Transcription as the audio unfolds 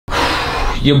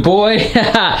Your boy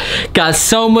got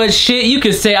so much shit, you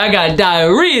could say I got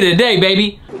diarrhea today,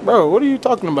 baby. Bro, what are you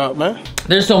talking about, man?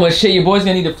 There's so much shit, your boy's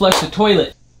gonna need to flush the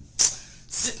toilet.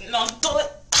 Sitting on the toilet.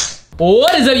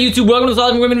 What is up, YouTube? Welcome to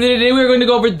Solving Women Video. Today we're going to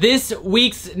go over this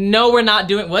week's, no we're not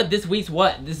doing, what? This week's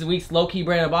what? This week's Lowkey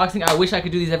brand unboxing. I wish I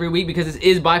could do these every week because this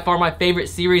is by far my favorite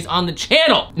series on the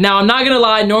channel. Now, I'm not gonna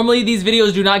lie, normally these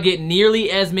videos do not get nearly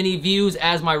as many views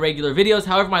as my regular videos.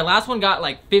 However, my last one got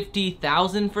like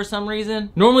 50,000 for some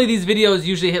reason. Normally these videos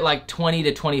usually hit like 20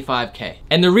 to 25K.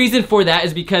 And the reason for that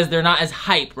is because they're not as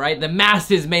hype, right? The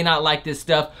masses may not like this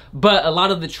stuff, but a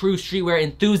lot of the true streetwear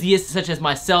enthusiasts such as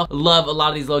myself love a lot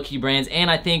of these Lowkey brands.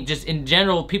 And I think just in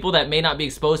general, people that may not be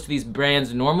exposed to these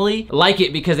brands normally like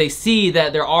it because they see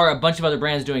that there are a bunch of other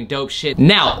brands doing dope shit.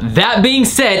 Now, that being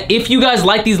said, if you guys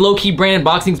like these Lowkey brand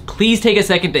unboxings, please take a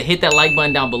second to hit that like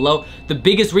button down below. The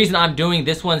biggest reason I'm doing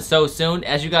this one so soon,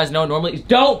 as you guys know, normally,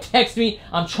 don't text me.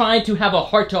 I'm trying to have a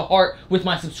heart-to-heart with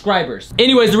my subscribers.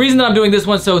 Anyways, the reason that I'm doing this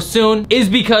one so soon is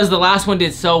because the last one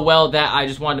did so well that I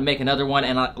just wanted to make another one.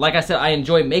 And like I said, I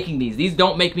enjoy making these. These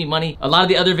don't make me money. A lot of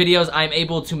the other videos I'm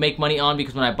able to make money on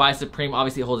because when I buy Supreme,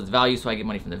 obviously it holds its value, so I get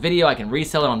money from the video. I can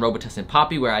resell it on Robotus and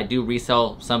Poppy, where I do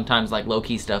resell sometimes like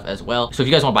Lowkey stuff as well. So if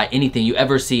you guys want to buy anything you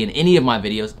ever see in any of my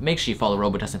videos, make sure you follow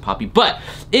Robotus and Poppy. But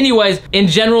anyways, in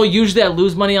general, usually I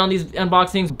lose money on these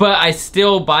unboxings, but I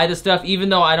still buy the stuff even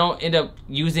though I don't end up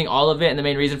using all of it. And the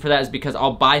main reason for that is because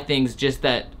I'll buy things just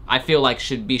that I feel like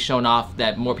should be shown off,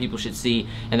 that more people should see,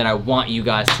 and that I want you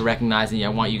guys to recognize and I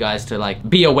want you guys to like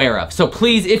be aware of. So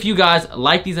please, if you guys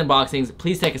like these unboxings,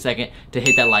 please take a second to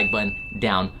hit that like button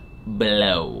down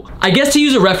below. I guess to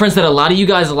use a reference that a lot of you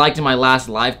guys liked in my last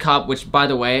live cop, which by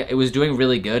the way, it was doing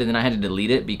really good, and then I had to delete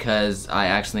it because I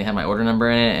actually had my order number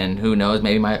in it, and who knows,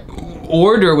 maybe my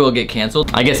order will get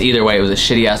canceled. I guess either way, it was a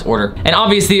shitty ass order. And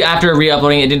obviously after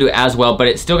re-uploading, it didn't do as well, but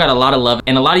it still got a lot of love,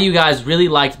 and a lot of you guys really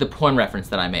liked the porn reference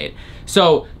that I made.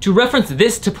 So to reference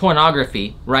this to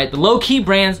pornography, right, the Lowkey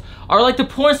brands are like the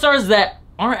porn stars that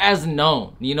aren't as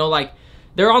known, you know, like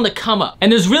they're on the come up. And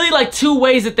there's really like two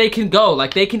ways that they can go.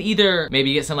 Like they can either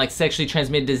maybe get some like sexually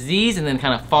transmitted disease and then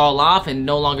kind of fall off and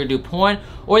no longer do porn,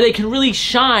 or they can really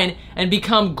shine and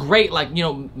become great, like, you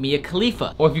know, Mia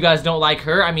Khalifa. Or if you guys don't like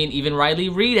her, I mean, even Riley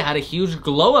Reid had a huge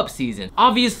glow up season.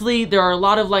 Obviously, there are a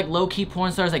lot of like low-key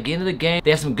porn stars that get into the game.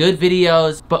 They have some good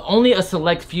videos, but only a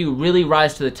select few really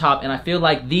rise to the top. And I feel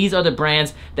like these are the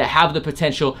brands that have the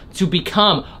potential to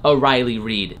become a Riley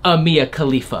Reid, a Mia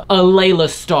Khalifa, a Layla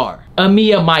Starr, a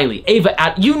Mia Miley,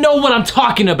 Ava, you know what I'm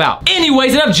talking about.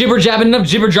 Anyways, enough jibber jabbing, enough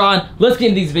jibber jawing. Let's get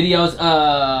into these videos.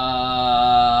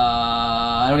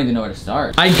 I don't even know where to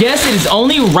start. I guess it is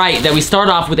only right that we start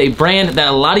off with a brand that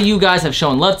a lot of you guys have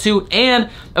shown love to, and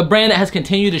a brand that has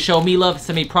continued to show me love,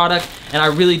 send me product, and I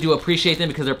really do appreciate them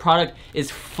because their product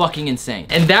is fucking insane.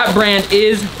 And that brand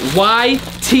is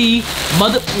YT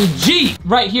Mother G.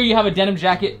 Right here you have a denim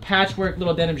jacket, patchwork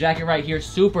little denim jacket right here,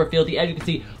 super filthy. As you can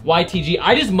see, YTG,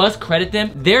 I just must credit them.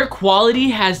 Their quality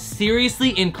has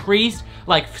seriously increased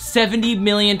like 70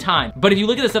 million times. But if you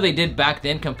look at the stuff they did back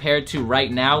then compared to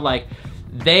right now, like,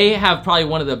 they have probably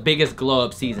one of the biggest glow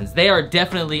up seasons. They are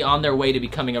definitely on their way to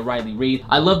becoming a Riley Reid.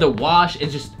 I love the wash,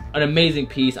 it's just an amazing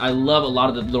piece. I love a lot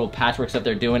of the little patchwork stuff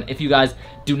they're doing. If you guys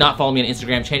do not follow me on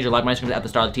Instagram, change your life. My Instagram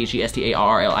is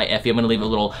 @thestarlife, I'm gonna leave a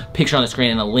little picture on the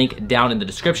screen and a link down in the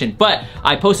description. But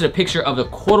I posted a picture of the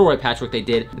corduroy patchwork they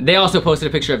did. They also posted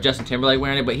a picture of Justin Timberlake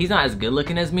wearing it, but he's not as good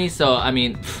looking as me, so I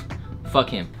mean, fuck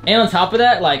him. And on top of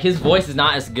that, like, his voice is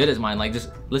not as good as mine. Like,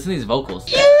 just listen to these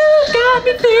vocals. You got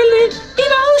me feeling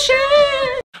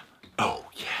emotion. Oh,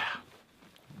 yeah.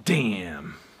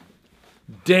 Damn.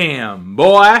 Damn,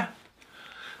 boy.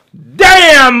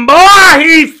 Damn, boy,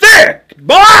 he's thick.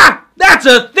 Boy, that's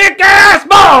a thick-ass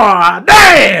boy.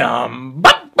 Damn.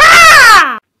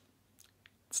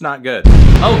 It's not good.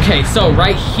 Okay, so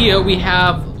right here we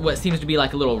have what seems to be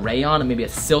like a little rayon and maybe a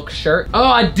silk shirt. Oh,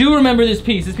 I do remember this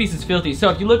piece. This piece is filthy. So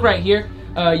if you look right here,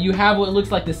 you have what looks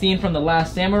like the scene from The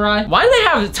Last Samurai. Why do they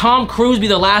have Tom Cruise be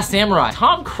the Last Samurai?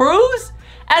 Tom Cruise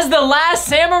as the Last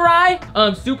Samurai?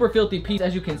 Super filthy piece,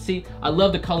 as you can see. I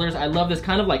love the colors. I love this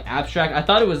kind of like abstract. I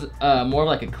thought it was more of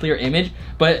like a clear image,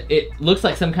 but it looks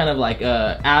like some kind of like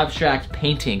abstract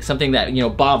painting, something that, you know,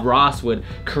 Bob Ross would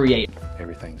create.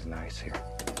 Everything's nice here.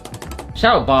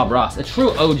 Shout out Bob Ross, a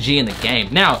true OG in the game.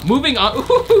 Now, moving on.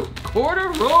 Ooh,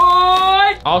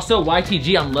 corduroy. Also,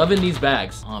 YTG, I'm loving these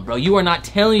bags. Oh, bro, you are not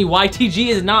telling me YTG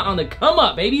is not on the come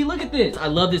up, baby. Look at this. I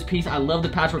love this piece. I love the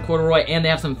patchwork corduroy, and they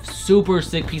have some super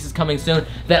sick pieces coming soon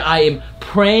that I am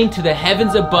praying to the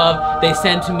heavens above they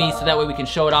send to me so that way we can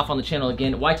show it off on the channel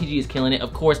again. YTG is killing it.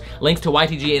 Of course, links to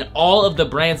YTG and all of the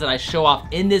brands that I show off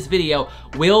in this video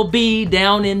will be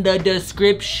down in the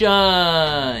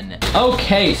description.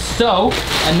 Okay, so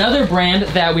another brand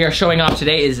that we are showing off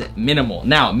today is MNML.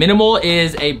 Now, MNML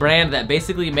is a brand that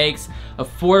basically makes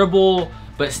affordable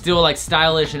but still like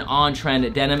stylish and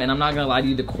on-trend denim, and I'm not gonna lie to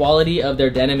you, the quality of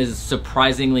their denim is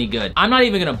surprisingly good. I'm not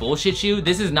even gonna bullshit you,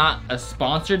 this is not a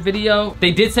sponsored video.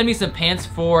 They did send me some pants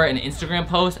for an Instagram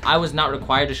post. I was not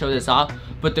required to show this off,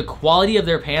 but the quality of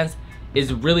their pants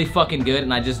is really fucking good,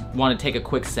 and I just want to take a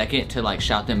quick second to like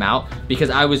shout them out because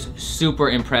I was super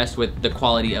impressed with the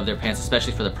quality of their pants,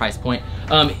 especially for the price point.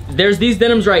 There's these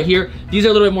denims right here. These are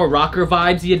a little bit more rocker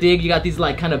vibes, you dig? You got these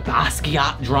like kind of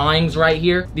Basquiat drawings right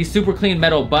here. These super clean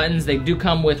metal buttons. They do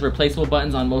come with replaceable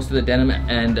buttons on most of the denim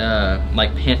and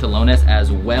like pantalones as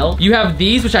well. You have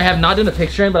these, which I have not done a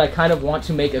picture in, but I kind of want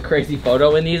to make a crazy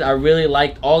photo in these. I really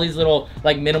liked all these little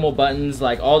like minimal buttons,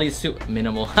 like all these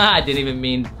minimal. I didn't even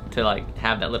mean to like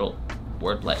have that little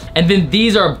wordplay. And then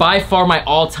these are by far my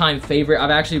all-time favorite. I've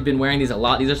actually been wearing these a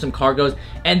lot. These are some cargos,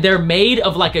 and they're made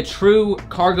of like a true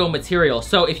cargo material.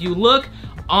 So if you look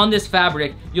on this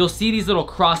fabric, you'll see these little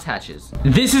cross hatches.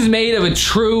 This is made of a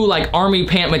true like army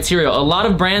pant material. A lot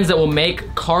of brands that will make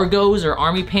cargos or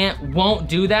army pant won't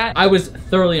do that. I was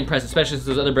thoroughly impressed, especially since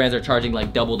those other brands are charging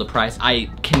like double the price. I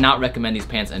cannot recommend these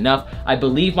pants enough. I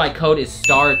believe my code is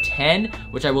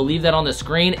STAR10, which I will leave that on the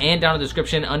screen and down in the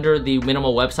description under the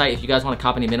MNML website. If you guys want to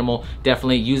copy any MNML,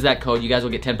 definitely use that code. You guys will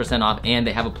get 10% off, and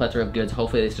they have a plethora of goods.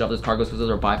 Hopefully they still have those cargos because those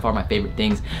are by far my favorite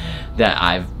things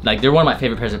that they're one of my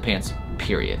favorite pairs of pants,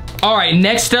 period. All right,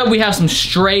 next up we have some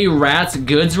Stray Rats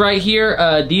goods right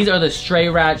here. These are the Stray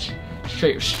Rats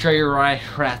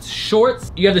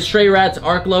shorts. You have the Stray Rats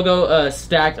ARC logo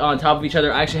stacked on top of each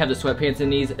other. I actually have the sweatpants in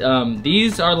these.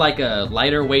 These are like a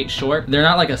lighter weight short. They're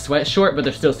not like a sweat short, but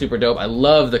they're still super dope. I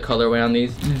love the colorway on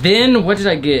these. Then what did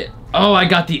I get? Oh, I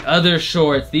got the other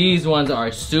shorts. These ones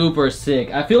are super sick.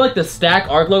 I feel like the stack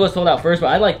ARC logo sold out first, but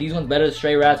I like these ones better. The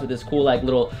Stray Rats with this cool like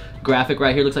little graphic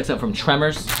right here. Looks like something from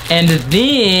Tremors. And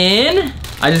then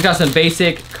I just got some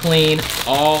basic, clean,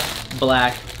 all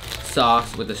black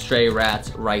socks with the Stray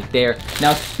Rats right there.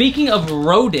 Now, speaking of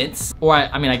rodents, or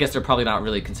I mean, I guess they're probably not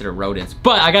really considered rodents,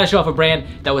 but I gotta show off a brand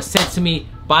that was sent to me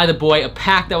by the boy, a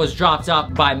pack that was dropped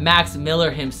off by Max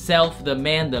Miller himself, the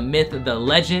man, the myth, the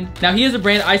legend. Now, he has a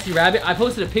brand, Icy Rabbit. I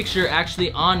posted a picture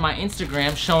actually on my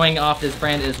Instagram showing off this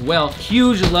brand as well.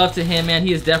 Huge love to him, man.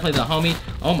 He is definitely the homie.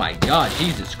 Oh my God,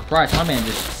 Jesus Christ, my man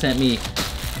just sent me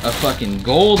a fucking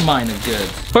gold mine of goods.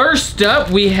 First up,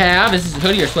 we have, this is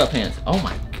hoodie or sweatpants? Oh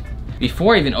my God.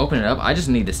 Before I even open it up, I just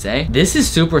need to say, this is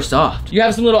super soft. You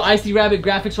have some little Icy Rabbit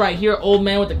graphics right here. Old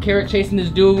man with the carrot chasing this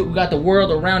dude. We got the world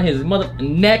around his mother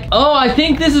neck. Oh, I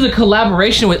think this is a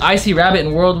collaboration with Icy Rabbit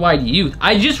and Worldwide Youth.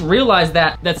 I just realized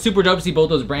that. That's super dope to see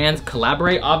both those brands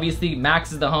collaborate. Obviously,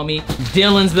 Max is the homie.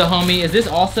 Dylan's the homie. Is this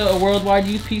also a Worldwide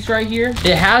Youth piece right here?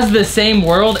 It has the same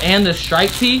world and the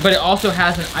stripe tee, but it also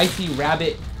has an Icy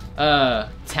Rabbit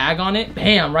tag on it.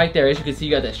 Bam, right there. As you can see,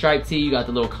 you got that striped tee, you got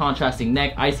the little contrasting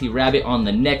neck, Icy Rabbit on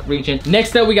the neck region.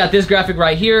 Next up, we got this graphic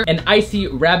right here, an Icy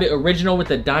Rabbit original with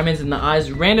the diamonds in the eyes.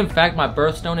 Random fact, my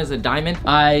birthstone is a diamond.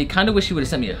 I kind of wish he would have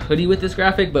sent me a hoodie with this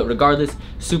graphic, but regardless,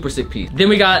 super sick piece. Then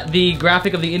we got the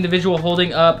graphic of the individual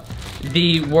holding up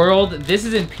the world. This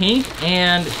is in pink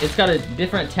and it's got a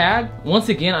different tag. Once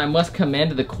again, I must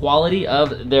commend the quality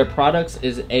of their products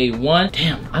is A1.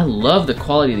 Damn, I love the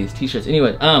quality of these t-shirts.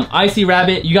 Anyway, Icy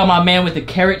Rabbit, you got my man with the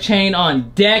carrot chain on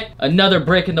deck. Another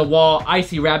brick in the wall,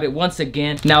 Icy Rabbit once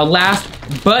again. Now last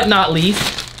but not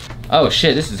least, oh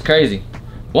shit, this is crazy.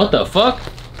 What the fuck?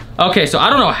 Okay, so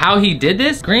I don't know how he did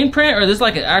this. Green print or this is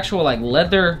like an actual like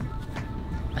leather,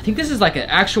 I think this is like an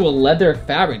actual leather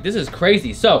fabric. This is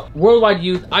crazy. So, Worldwide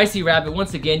Youth, Icy Rabbit,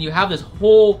 once again, you have this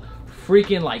whole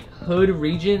freaking like hood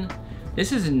region.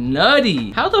 This is nutty.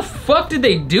 How the fuck did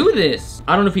they do this?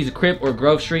 I don't know if he's a Crip or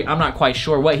Grove Street. I'm not quite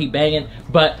sure what he banging,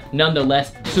 but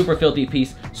nonetheless, super filthy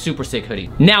piece, super sick hoodie.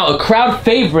 Now, a crowd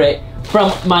favorite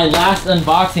from my last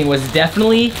unboxing was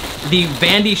definitely the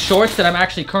Vandy shorts that I'm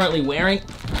actually currently wearing.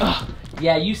 Ugh.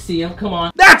 Yeah, you see him, come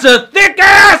on. That's a thick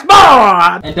ass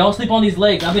boy! And don't sleep on these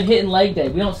legs. I've been hitting leg day.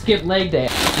 We don't skip leg day.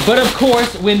 But of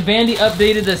course, when Vandy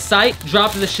updated the site,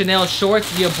 dropped the Chanel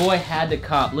shorts, your boy had to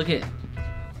cop. Look at...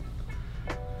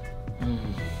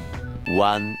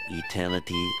 One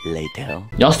eternity later.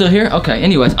 Y'all still here? Okay,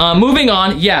 anyways, moving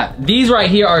on. Yeah, these right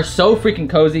here are so freaking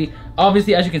cozy.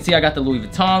 Obviously, as you can see, I got the Louis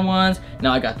Vuitton ones.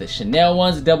 Now I got the Chanel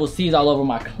ones, the double C's all over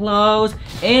my clothes.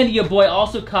 And your boy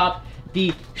also copped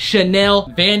the Chanel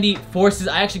Vandy Forces.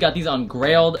 I actually got these on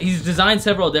Grailed. He's designed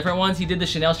several different ones. He did the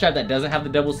Chanel strap that doesn't have the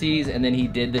double C's, and then he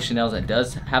did the Chanels that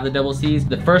does have the double C's.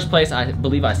 The first place I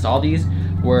believe I saw these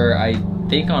were, I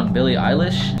think, on Billie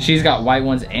Elish. She's got white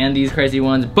ones and these crazy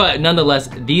ones, but nonetheless,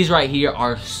 these right here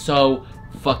are so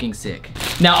fucking sick.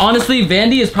 Now, honestly,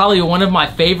 Vandy is probably one of my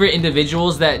favorite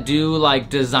individuals that do like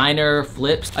designer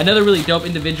flips. Another really dope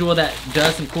individual that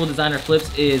does some cool designer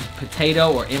flips is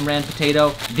Potato, or Imran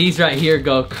Potato. These right here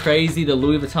go crazy. The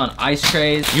Louis Vuitton ice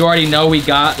trays. You already know we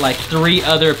got like 3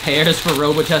 other pairs for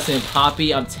Robitussin and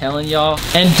Poppy, I'm telling y'all.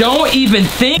 And don't even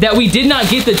think that we did not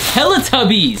get the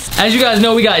Teletubbies. As you guys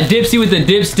know, we got Dipsy with the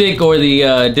dipstick or the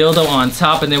dildo on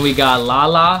top, and then we got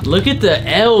Lala. Look at the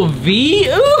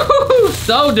LV. Ooh,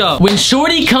 so dope. When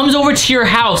Shorty comes over to your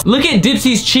house, look at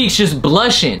Dipsy's cheeks just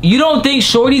blushing. You don't think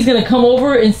Shorty's gonna come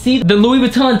over and see the Louis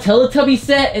Vuitton Teletubby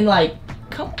set and like,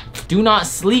 come on. Do not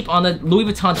sleep on the Louis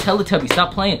Vuitton Teletubby.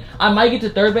 Stop playing. I might get to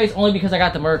third base only because I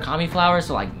got the Murakami flowers,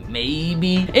 so like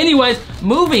maybe. Anyways,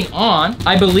 moving on.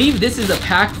 I believe this is a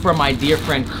pack from my dear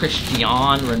friend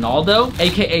Cristiano Ronaldo,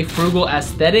 aka Frugal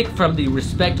Aesthetic, from the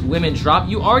Respect Women drop.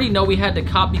 You already know we had to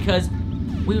cop because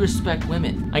we respect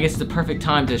women. I guess it's the perfect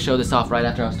time to show this off right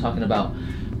after I was talking about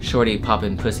Shorty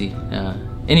popping pussy.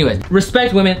 Anyways,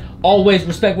 respect women, always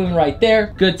respect women right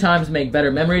there. Good times make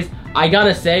better memories. I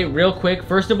gotta say real quick,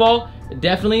 first of all,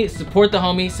 definitely support the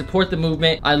homie, support the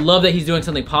movement. I love that he's doing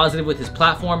something positive with his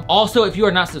platform. Also, if you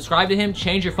are not subscribed to him,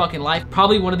 change your fucking life.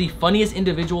 Probably one of the funniest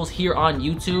individuals here on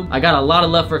YouTube. I got a lot of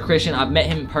love for Christian. I've met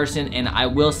him in person, and I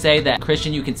will say that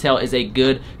Christian, you can tell, is a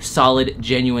good, solid,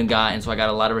 genuine guy, and so I got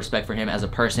a lot of respect for him as a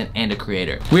person and a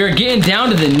creator. We are getting down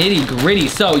to the nitty gritty.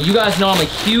 So you guys know I'm a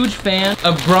huge fan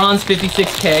of Bronze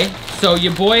 56K. So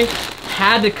your boy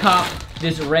had to cop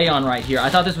this rayon right here.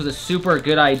 I thought this was a super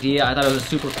good idea. I thought it was a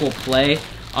super cool play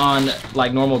on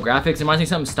like normal graphics. It reminds me of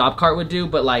something Stop Cart would do,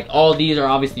 but like all these are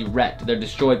obviously wrecked. They're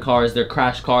destroyed cars, they're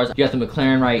crashed cars. You got the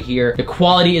McLaren right here. The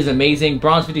quality is amazing.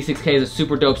 Bronze 56K is a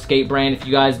super dope skate brand. If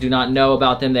you guys do not know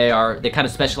about them, they kind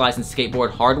of specialize in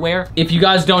skateboard hardware. If you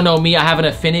guys don't know me, I have an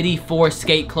affinity for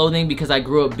skate clothing because I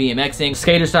grew up BMXing.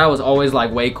 Skater style was always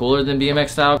like way cooler than BMX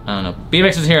style. I don't know.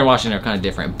 BMXs here in Washington are kind of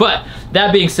different. But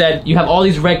that being said, you have all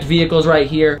these wrecked vehicles right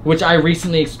here, which I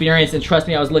recently experienced, and trust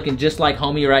me, I was looking just like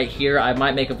homie right here. I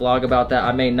might make a vlog about that,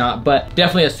 I may not, but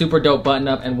definitely a super dope button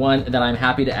up and one that I'm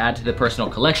happy to add to the personal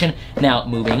collection. Now,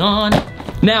 moving on.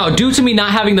 Now, due to me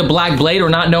not having the black blade or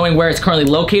not knowing where it's currently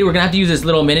located, we're gonna have to use this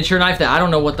little miniature knife that I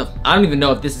don't even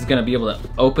know if this is gonna be able to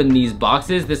open these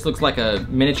boxes. This looks like a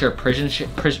miniature prison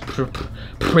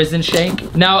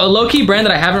shank. Now, a low-key brand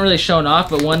that I haven't really shown off,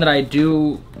 but one that I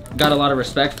do got a lot of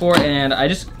respect for, and I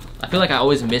feel like I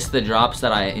always miss the drops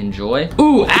that I enjoy.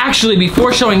 Ooh, actually,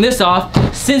 before showing this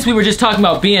off, since we were just talking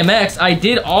about BMX, I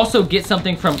did also get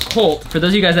something from Colt. For those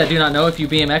of you guys that do not know, if you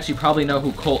BMX, you probably know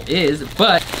who Colt is,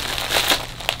 but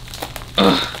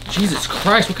Jesus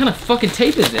Christ, what kind of fucking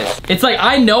tape is this? It's like,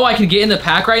 I know I can get in the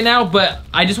pack right now, but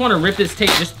I just want to rip this tape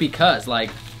just because, like,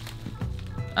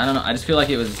 I don't know, I just feel like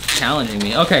it was challenging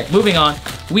me. Okay, moving on.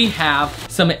 We have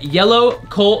some yellow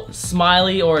Colt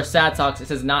smiley or sad socks. It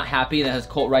says not happy and it has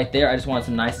Colt right there. I just wanted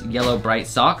some nice yellow bright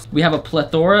socks. We have a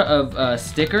plethora of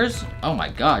stickers. Oh my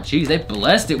God, geez, they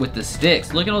blessed it with the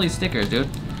sticks. Look at all these stickers, dude.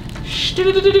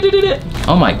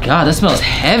 Oh my God, that smells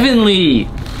heavenly.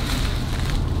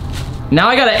 Now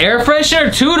I got an air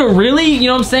freshener too to really, you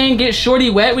know what I'm saying, get Shorty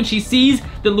wet when she sees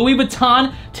the Louis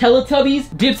Vuitton Teletubbies,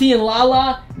 Dipsy and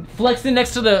Lala flexing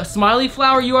next to the smiley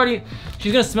flower.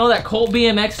 She's gonna smell that Colt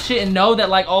BMX shit and know that,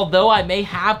 like, although I may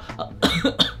have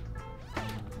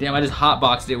damn, I just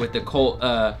hotboxed it with the Colt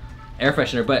air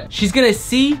freshener, but she's gonna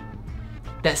see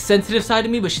that sensitive side of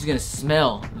me, but she's gonna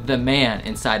smell the man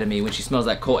inside of me when she smells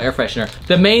that Colt air freshener.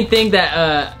 The main thing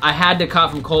that I had to cop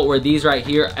from Colt were these right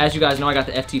here. As you guys know, I got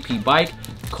the FTP bike.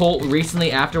 Colt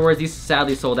recently afterwards, these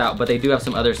sadly sold out, but they do have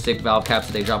some other sick valve caps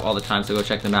that they drop all the time, so go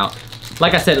check them out.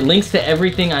 Like I said, links to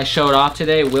everything I showed off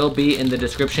today will be in the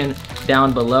description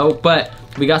down below, but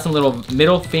we got some little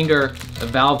middle finger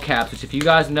valve caps, which if you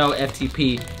guys know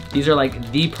FTP, these are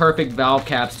like the perfect valve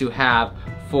caps to have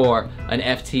for an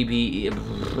FTP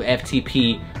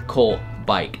Colt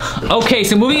bike. Okay,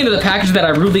 so moving into the package that I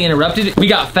rudely interrupted, we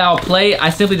got Foulplay. I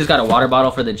simply just got a water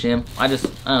bottle for the gym. I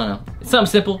don't know. It's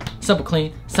something simple,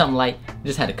 clean, something light.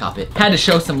 Just had to cop it. Had to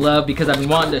show some love because I've been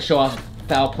wanting to show off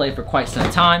Foulplay for quite some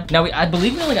time. Now, I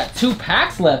believe we only got 2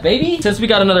 packs left, baby. Since we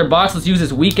got another box, let's use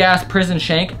this weak-ass prison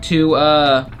shank to,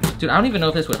 dude, I don't even know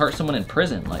if this would hurt someone in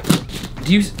prison. Like,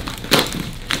 do you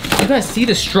guys see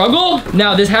the struggle?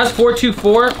 Now, this has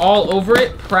 424 all over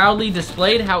it, proudly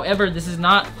displayed. However, this is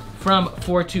not from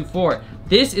 424.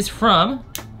 This is from,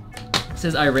 it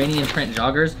says Iranian print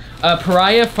joggers,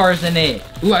 Pariah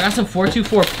Farzaneh. Ooh, I got some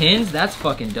 424 pins. That's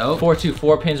fucking dope.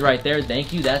 424 pins right there.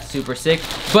 Thank you. That's super sick.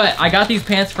 But I got these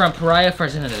pants from Pariah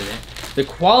Farzaneh. The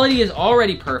quality is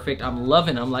already perfect. I'm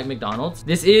loving them like McDonald's.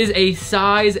 This is a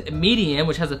size medium,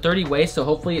 which has a 30 waist, so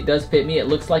hopefully it does fit me. It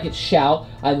looks like it shall.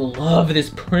 I love this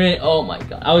print. Oh my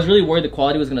God. I was really worried the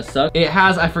quality was gonna suck. It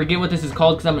has, I forget what this is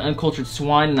called because I'm an uncultured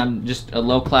swine and I'm just a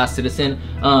low-class citizen.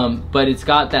 But it's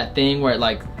got that thing where it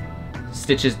like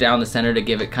stitches down the center to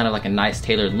give it kind of like a nice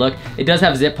tailored look. It does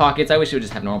have zip pockets. I wish it would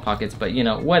just have normal pockets, but you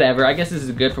know, whatever. I guess this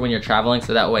is good for when you're traveling,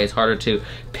 so that way it's harder to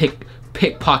pick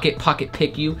your pocket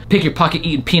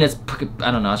eating peanuts.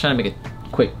 I don't know, I was trying to make a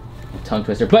quick tongue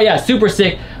twister. But yeah, super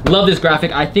sick. Love this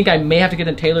graphic. I think I may have to get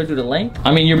them tailored due to length.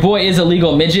 I mean, your boy is a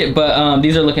legal midget, but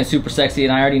these are looking super sexy,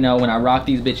 and I already know when I rock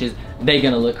these bitches, they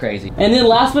gonna look crazy. And then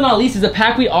last but not least is a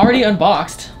pack we already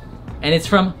unboxed, and it's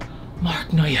from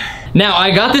mr+cnoir. Now,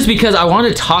 I got this because I wanted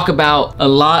to talk about a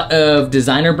lot of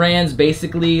designer brands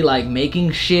basically like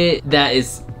making shit that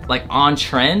is like on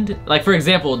trend. Like for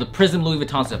example, the Prism Louis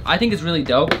Vuitton stuff. I think it's really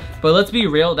dope, but let's be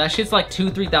real, that shit's like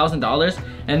 $2,000-$3,000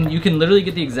 and you can literally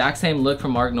get the exact same look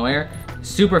from mr+cnoir.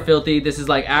 Super filthy. This is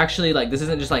like actually like, this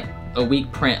isn't just like a weak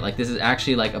print. Like this is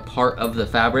actually like a part of the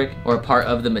fabric or a part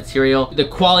of the material. The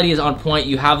quality is on point.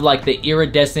 You have like the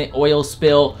iridescent oil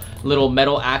spill little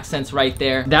metal accents right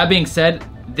there. That being said,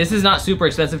 this is not super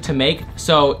expensive to make,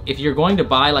 so if you're going to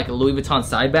buy like a Louis Vuitton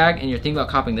side bag and you're thinking about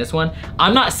copying this one,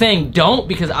 I'm not saying don't,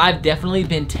 because I've definitely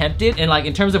been tempted. And like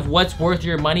in terms of what's worth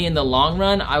your money in the long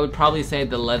run, I would probably say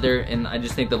the leather, and I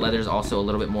just think the leather is also a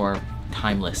little bit more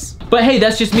timeless. But hey,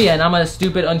 that's just me, and I'm a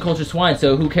stupid uncultured swine,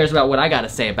 so who cares about what I gotta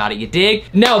say about it, you dig?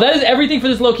 Now, that is everything for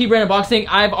this low-key brand unboxing.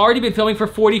 I've already been filming for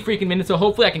 40 freaking minutes, so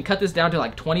hopefully I can cut this down to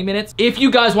like 20 minutes. If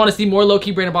you guys want to see more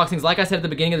low-key brand unboxings, like I said at the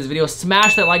beginning of this video,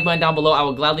 smash that like button down below. I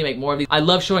will gladly make more of these. I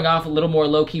love showing off a little more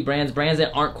low-key brands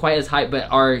that aren't quite as hype,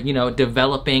 but are, you know,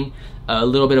 developing a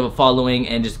little bit of a following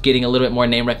and just getting a little bit more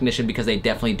name recognition, because they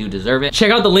definitely do deserve it. Check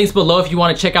out the links below if you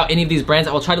want to check out any of these brands.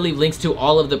 I will try to leave links to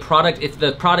all of the product. If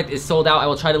the product is sold out, I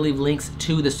will try to leave links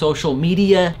to the social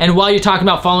media. And while you're talking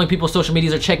about following people's social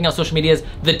medias or checking out social medias,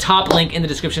 the top link in the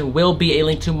description will be a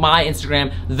link to my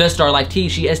Instagram, The Starlife,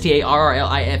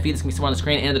 THESTARRLIFE. This can be somewhere on the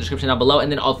screen and in the description down below.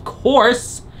 And then of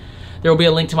course, there will be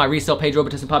a link to my resale page,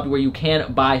 Robitussin Poppy, where you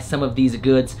can buy some of these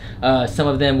goods. Some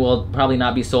of them will probably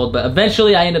not be sold, but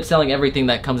eventually I end up selling everything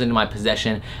that comes into my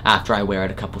possession after I wear it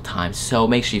a couple times. So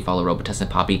make sure you follow Robitussin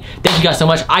Poppy. Thank you guys so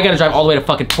much. I gotta drive all the way to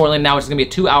fucking Portland now, which is gonna be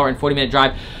a 2-hour and 40-minute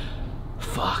drive.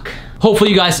 Fuck.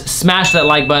 Hopefully you guys smashed that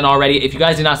like button already. If you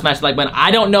guys did not smash the like button, I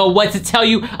don't know what to tell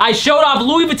you. I showed off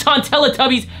Louis Vuitton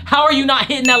Teletubbies. How are you not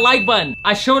hitting that like button?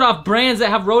 I showed off brands that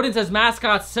have rodents as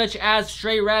mascots, such as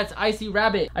Stray Rats, Icy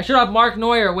Rabbit. I showed off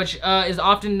mr+cnoir, which is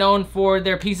often known for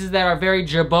their pieces that are very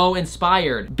Jabot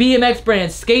inspired. BMX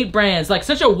brands, skate brands, like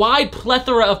such a wide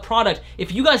plethora of product.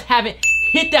 If you guys haven't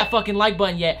hit that fucking like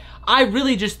button yet, I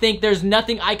really just think there's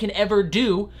nothing I can ever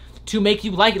do to make you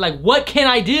like it. Like, what can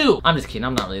I do? I'm just kidding,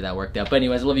 I'm not really that worked up. But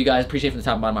anyways, I love you guys, appreciate it from the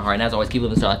top and bottom of my heart, and as always, keep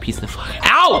living the star like peace the fuck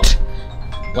out!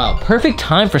 Wow, perfect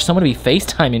time for someone to be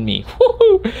FaceTiming me.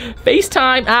 Woohoo!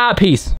 FaceTime, peace.